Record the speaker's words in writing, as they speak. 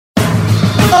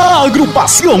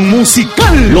Agrupación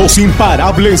musical Los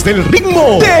Imparables del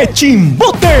Ritmo de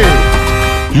Chimbote.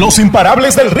 Los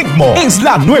Imparables del Ritmo es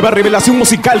la nueva revelación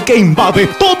musical que invade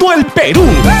todo el Perú.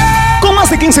 Con más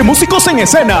de 15 músicos en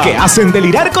escena que hacen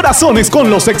delirar corazones con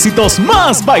los éxitos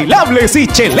más bailables y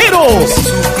cheleros. Si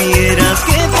supieras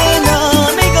qué pena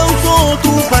me causó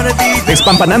tu partida.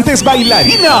 Despampanantes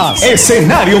bailarinas,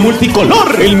 escenario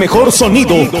multicolor, el mejor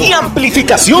sonido y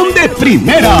amplificación de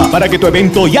primera para que tu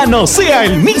evento ya no sea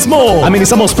el mismo.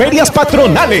 Amenizamos ferias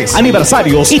patronales,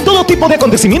 aniversarios y todo tipo de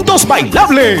acontecimientos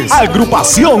bailables.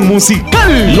 Agrupación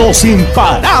musical Los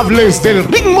Imparables del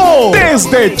Ritmo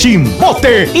desde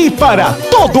Chimbote y para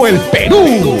todo el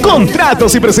Perú.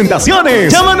 Contratos y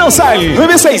presentaciones, llámanos al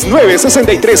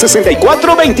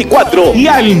 969-636424 y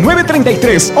al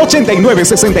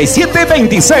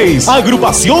 933-896726.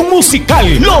 Agrupación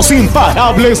musical Los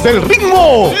Imparables del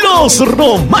Ritmo, los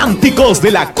románticos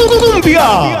de la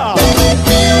cumbia.